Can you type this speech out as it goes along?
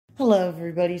Hello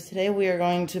everybody, today we are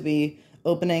going to be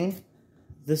opening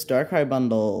this Darkri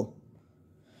bundle.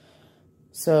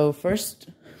 So first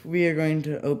we are going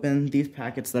to open these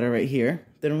packets that are right here,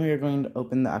 then we are going to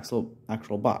open the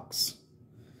actual box.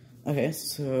 Okay,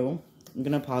 so I'm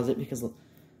going to pause it because of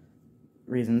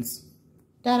reasons.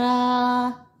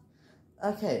 Ta-da!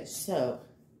 Okay, so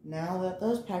now that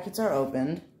those packets are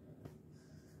opened,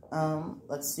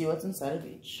 let's see what's inside of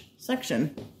each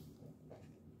section.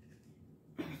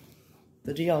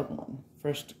 The GL one.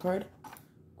 First card,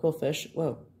 Quillfish.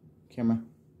 Whoa, camera.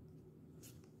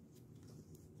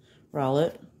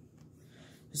 Rowlet.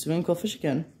 Swing Quillfish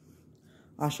again.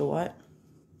 Oshawott.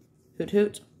 Hoot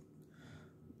Hoot.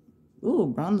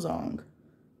 Ooh, Bronzong.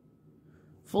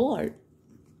 Full art.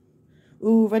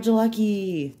 Ooh,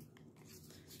 Regieleki.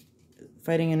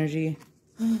 Fighting Energy.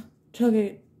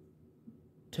 Togetic.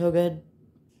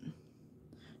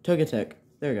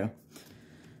 There we go.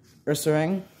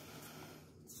 Ursaring.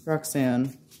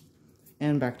 Roxanne,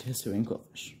 and back to Hisuian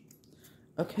Quillfish.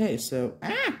 Okay, so,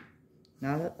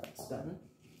 now that that's done,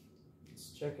 let's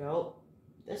check out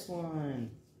this one.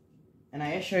 And I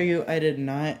assure you, I did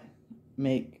not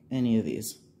make any of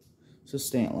these. So,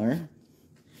 Stantler,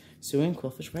 Hisuian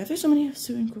Quillfish. Why are there so many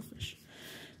Hisuian Quillfish?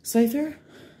 Scyther,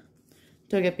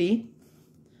 Togepi,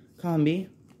 Combi,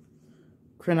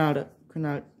 Cranidos,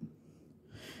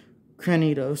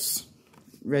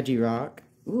 Regirock.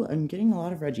 Ooh, I'm getting a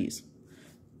lot of Reggies.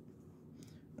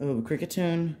 Oh,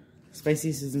 Cricketune,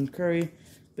 Spicy Seasoned Curry,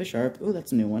 Bisharp. Ooh,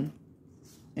 that's a new one.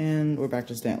 And we're back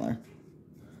to Stantler.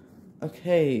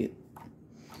 Okay.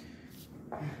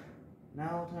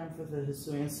 Now time for the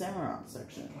Hisuian Samurott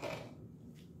section.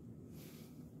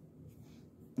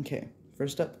 Okay,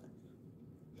 first up,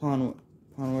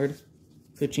 Ponward,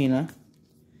 Pochina,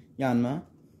 Yanma,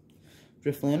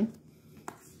 Drifloon,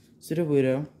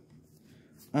 Sudowoodo,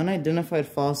 Unidentified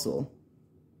Fossil.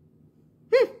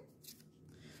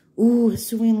 Ooh,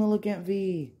 Hisuian Lilligant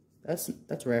V. That's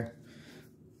rare.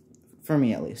 For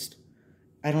me, at least.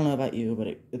 I don't know about you,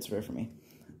 but it's rare for me.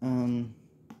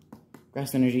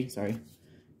 Grass Energy, sorry.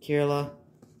 Kirla.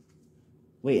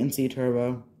 Wait and See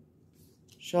Turbo.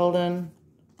 Sheldon.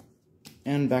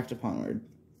 And back to Ponward.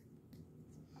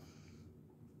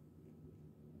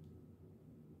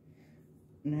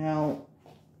 Now,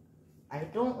 I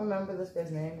don't remember this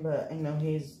guy's name, but I know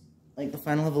he's like the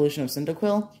final evolution of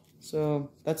Cyndaquil, so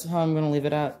that's how I'm going to leave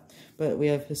it at. But we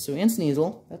have Hisuian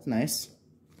Sneasel, that's nice.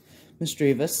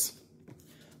 Misdreavus,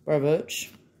 Barboach,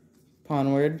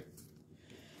 Ponward,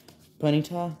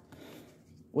 Ponyta,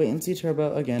 Wait and See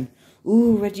Turbo again.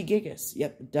 Ooh, Regigigas.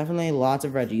 Yep, definitely lots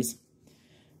of Reggies.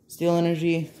 Steel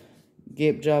Energy,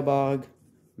 Gapejawbog,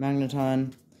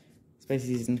 Magneton,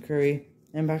 Spicy Seasoned Curry,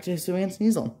 and back to Hisuian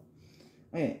Sneasel.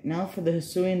 Okay, now for the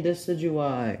Hisuian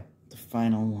Decidueye, the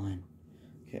final one.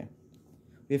 Okay,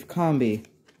 we have Combi,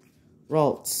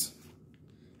 Ralts,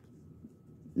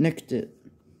 Nictit,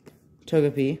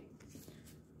 Togepi,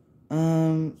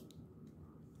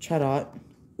 Chatot,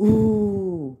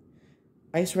 ooh,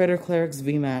 Ice Rider Clerics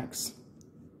VMAX,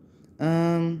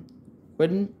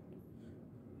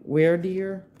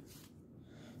 Weirdeer,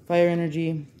 Fire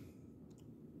Energy,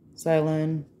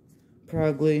 Silene,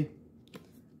 Progly,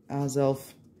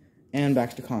 Azelf, and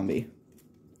back to Combi.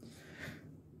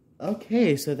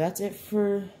 Okay, so that's it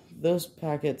for those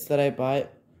packets that I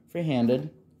bought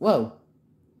free-handed. Whoa!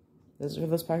 Those are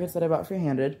those packets that I bought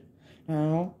free-handed.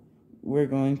 Now, we're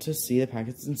going to see the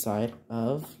packets inside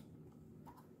of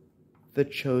the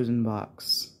chosen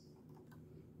box.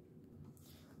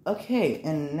 Okay,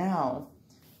 and now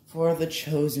for the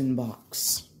chosen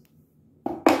box.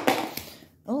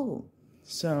 Oh,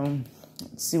 so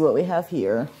let's see what we have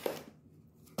here.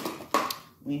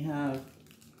 We have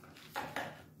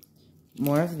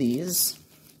more of these.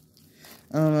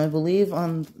 I believe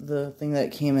on the thing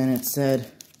that came in it said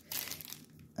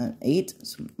 8.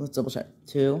 So let's double check.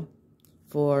 2,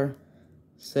 4,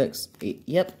 6, 8.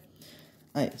 Yep.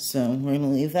 Alright, so we're going to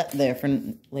leave that there for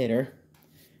later.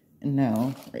 And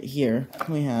now, right here,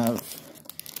 we have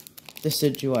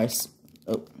Decidueye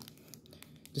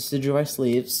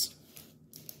sleeves.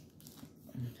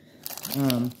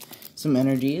 Some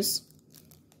energies.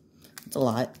 It's a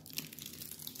lot.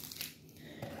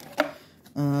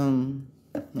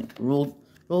 Like rule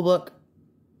book.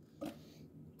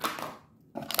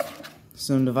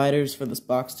 Some dividers for this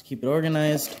box to keep it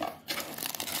organized.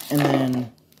 And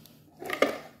then,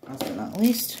 last but not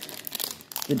least,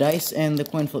 the dice and the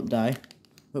coin flip die.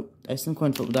 Oh, dice and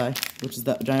coin flip die, which is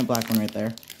that giant black one right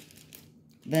there.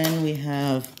 Then we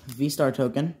have V-Star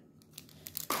token.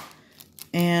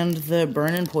 And the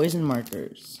burn and poison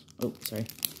markers. Oh, sorry.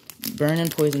 Burn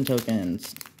and poison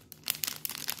tokens.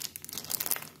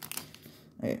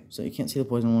 Okay, so you can't see the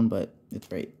poison one, but it's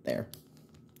right there.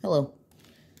 Hello.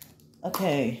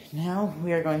 Okay, now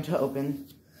we are going to open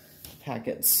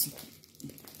packets.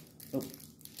 Oh.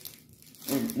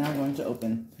 We're now going to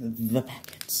open the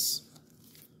packets.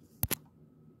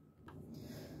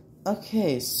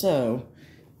 Okay, so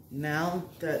now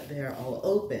that they're all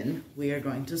open, we are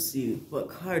going to see what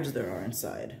cards there are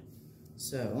inside.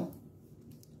 So,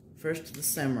 first the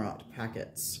Samurott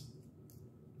packets.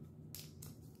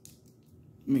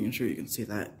 Making sure you can see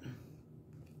that.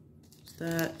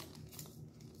 There's that.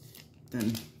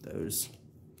 Then those.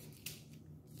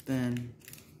 Then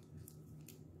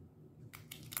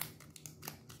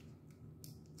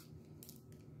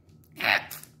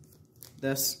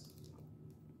this.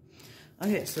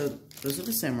 Okay, so those are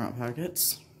the Samurott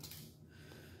packets.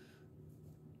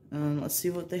 Let's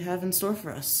see what they have in store for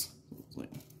us.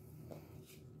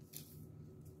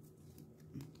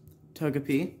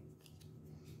 Togepi,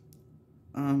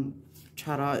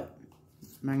 Chatot,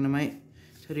 Magnemite,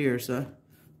 Teddiursa,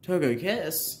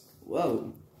 Togekiss.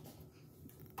 Whoa.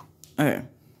 Okay.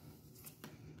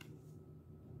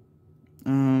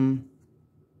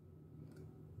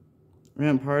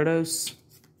 Rampardos,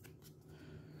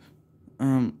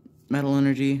 Metal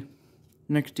Energy,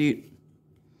 Nextdeep,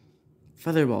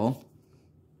 Featherball,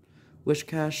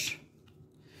 Wishcash,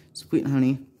 Sweet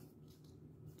Honey,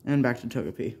 and back to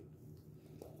Togepi.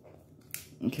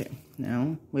 Okay,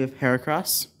 now we have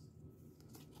Heracross,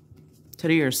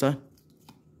 Teddiursa,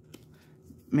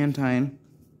 Mantine,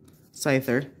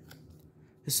 Scyther,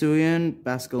 Hisuian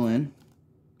Basculin,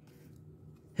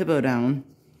 Hippowdon,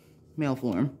 male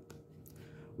form.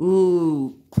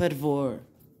 Ooh, Cledvor.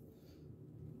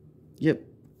 Yep,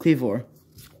 Cleavor.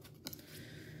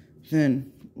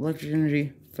 Then, Electric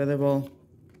Energy, Featherball,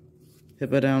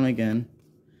 Hippowdon again,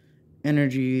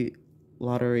 Energy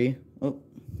Lottery, oh,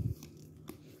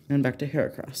 and back to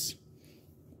Heracross.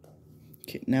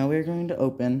 Okay, now we're going to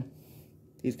open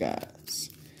these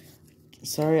guys.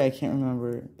 Sorry, I can't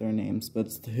remember their names, but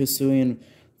it's the Hisuian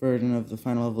version of the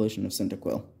final evolution of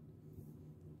Cyndaquil.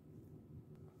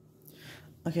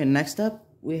 Okay, next up,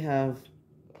 we have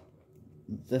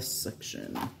this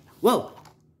section. Whoa!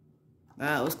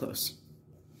 That was close.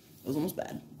 That was almost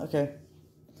bad. Okay.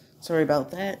 Sorry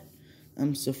about that.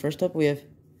 So first up, we have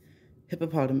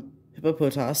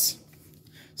Hippopotas,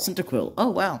 Cyndaquil. Oh,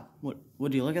 wow.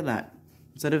 Would you look at that?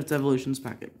 Instead of its evolutions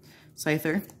packet.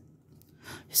 Scyther.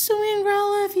 Hisuian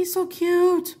Growlithe, he's so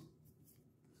cute.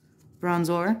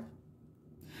 Bronzor.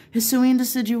 Hisuian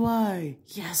Decidueye.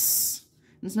 Yes.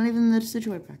 It's not even in the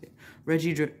Decidueye packet.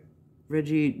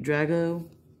 Regidrago.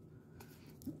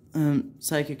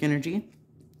 Psychic Energy.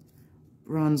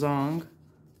 Bronzong.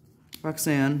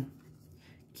 Roxanne.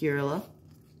 Kirilla.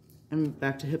 And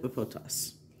back to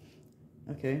Hippopotas.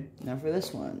 Okay, now for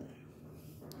this one.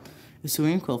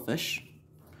 Hisuian Quillfish.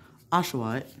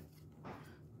 Oshawott.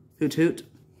 Hoot,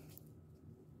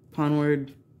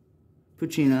 Ponward,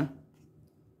 Puccina,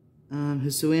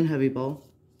 Hisuian Heavy Ball,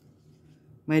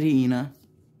 Mighty Ina,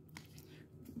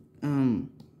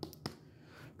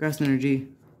 Grass Energy,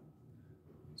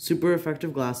 Super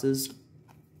Effective Glasses,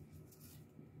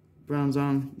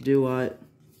 Bronzong, Duat,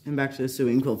 and back to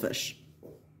Hisuian Quillfish.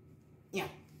 Yeah.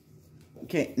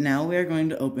 Okay, now we are going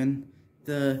to open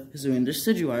the Hisuian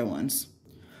Decidueye ones.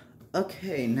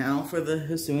 Okay, now for the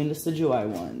Hisuian Decidueye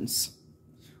ones.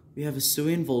 We have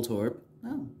Hisuian Voltorb.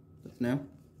 Oh, that's new.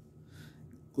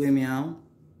 Glameow.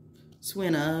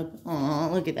 Swinub. Aw,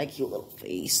 look at that cute little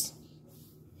face.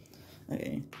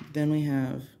 Okay, then we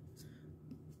have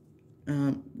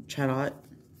Chatot,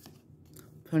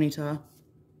 Ponyta,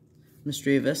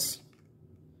 Misdreavus,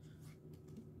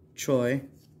 Troy.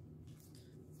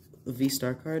 The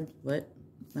V-Star card? What?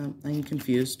 I'm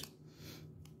confused.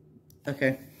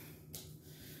 Okay.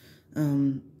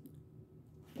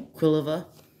 Quilliva,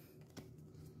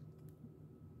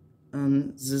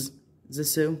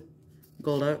 Zissou,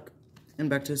 Golduck, and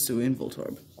back to Hisuian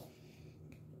Voltorb.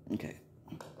 Okay.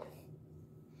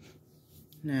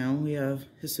 Now we have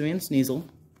Hisuian Sneasel,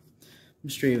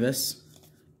 Misdreavus,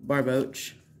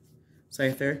 Barboach,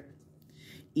 Scyther,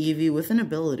 Eevee with an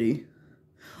ability.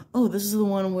 Oh, this is the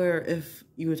one where if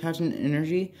you attach an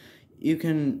energy, you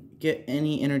can get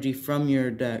any energy from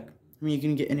your deck. I mean, you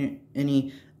can get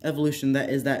any evolution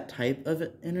that is that type of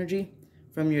energy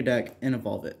from your deck and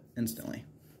evolve it instantly.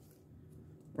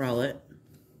 Rowlet,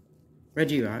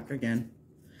 Regirock again,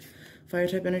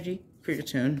 Fire-type energy,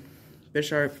 Krigatune,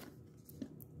 Bisharp,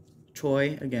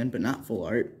 Choi again, but not full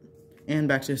art, and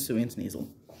back to Hisuian Sneasel.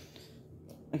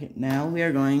 Okay, now we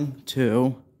are going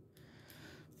to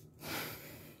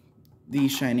the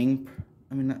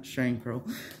not Shining Pearl,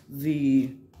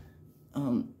 the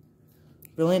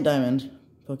Brilliant Diamond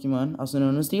Pokemon, also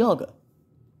known as Dialga.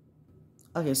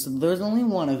 Okay, so there's only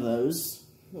one of those,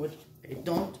 which I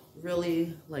don't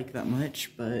really like that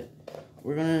much, but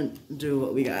we're gonna do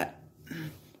what we got.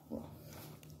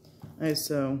 Alright,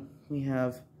 so we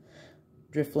have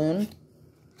Drifloon,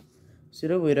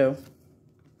 Sudowoodo,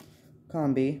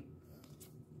 Combi,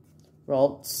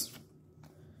 Ralts,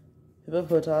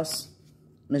 Hippopotas,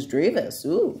 Misdreavus,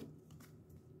 ooh.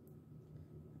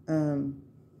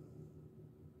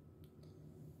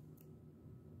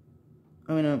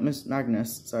 Oh no, Miss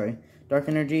Magnus, sorry. Dark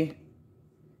Energy,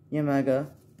 Yamaga,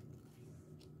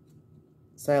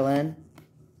 Cylan,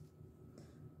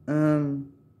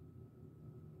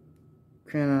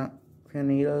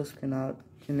 Cranidos,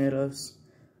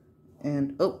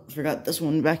 and oh, forgot this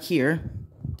one back here.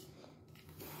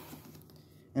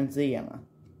 And it's the Yama.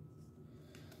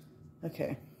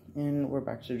 Okay, and we're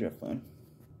back to Drifloon.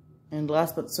 And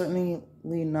last but certainly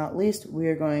not least, we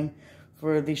are going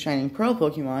for the Shining Pearl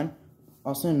Pokemon,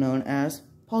 also known as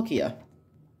Palkia.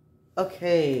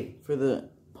 Okay, for the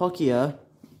Palkia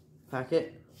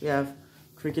packet, we have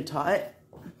Kricketot,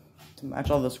 to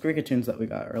match all those Krickettoons that we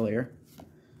got earlier.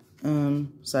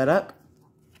 Psyduck,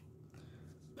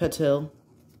 Petil,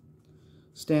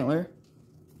 Stantler,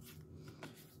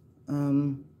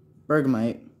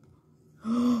 Bergmite,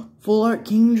 Full Art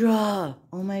Kingdra!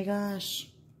 Oh my gosh.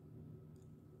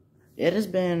 It has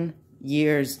been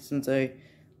years since I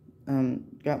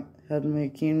had my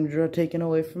Kingdra taken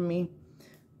away from me.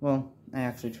 Well, I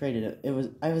actually traded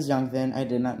it. I was young then, I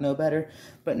did not know better.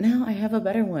 But now I have a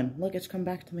better one. Look, it's come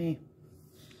back to me.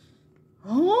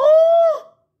 Oh!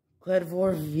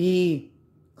 Cleavor V.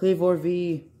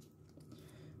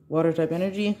 Water type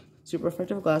energy, super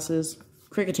effective glasses,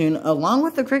 Krickettoon, along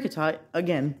with the Kricketot,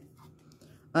 again,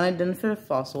 unidentified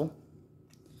fossil,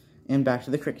 and back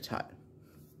to the Kricketot.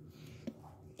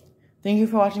 Thank you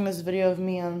for watching this video of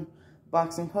me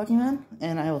unboxing Pokemon,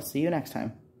 and I will see you next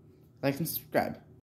time. Like and subscribe.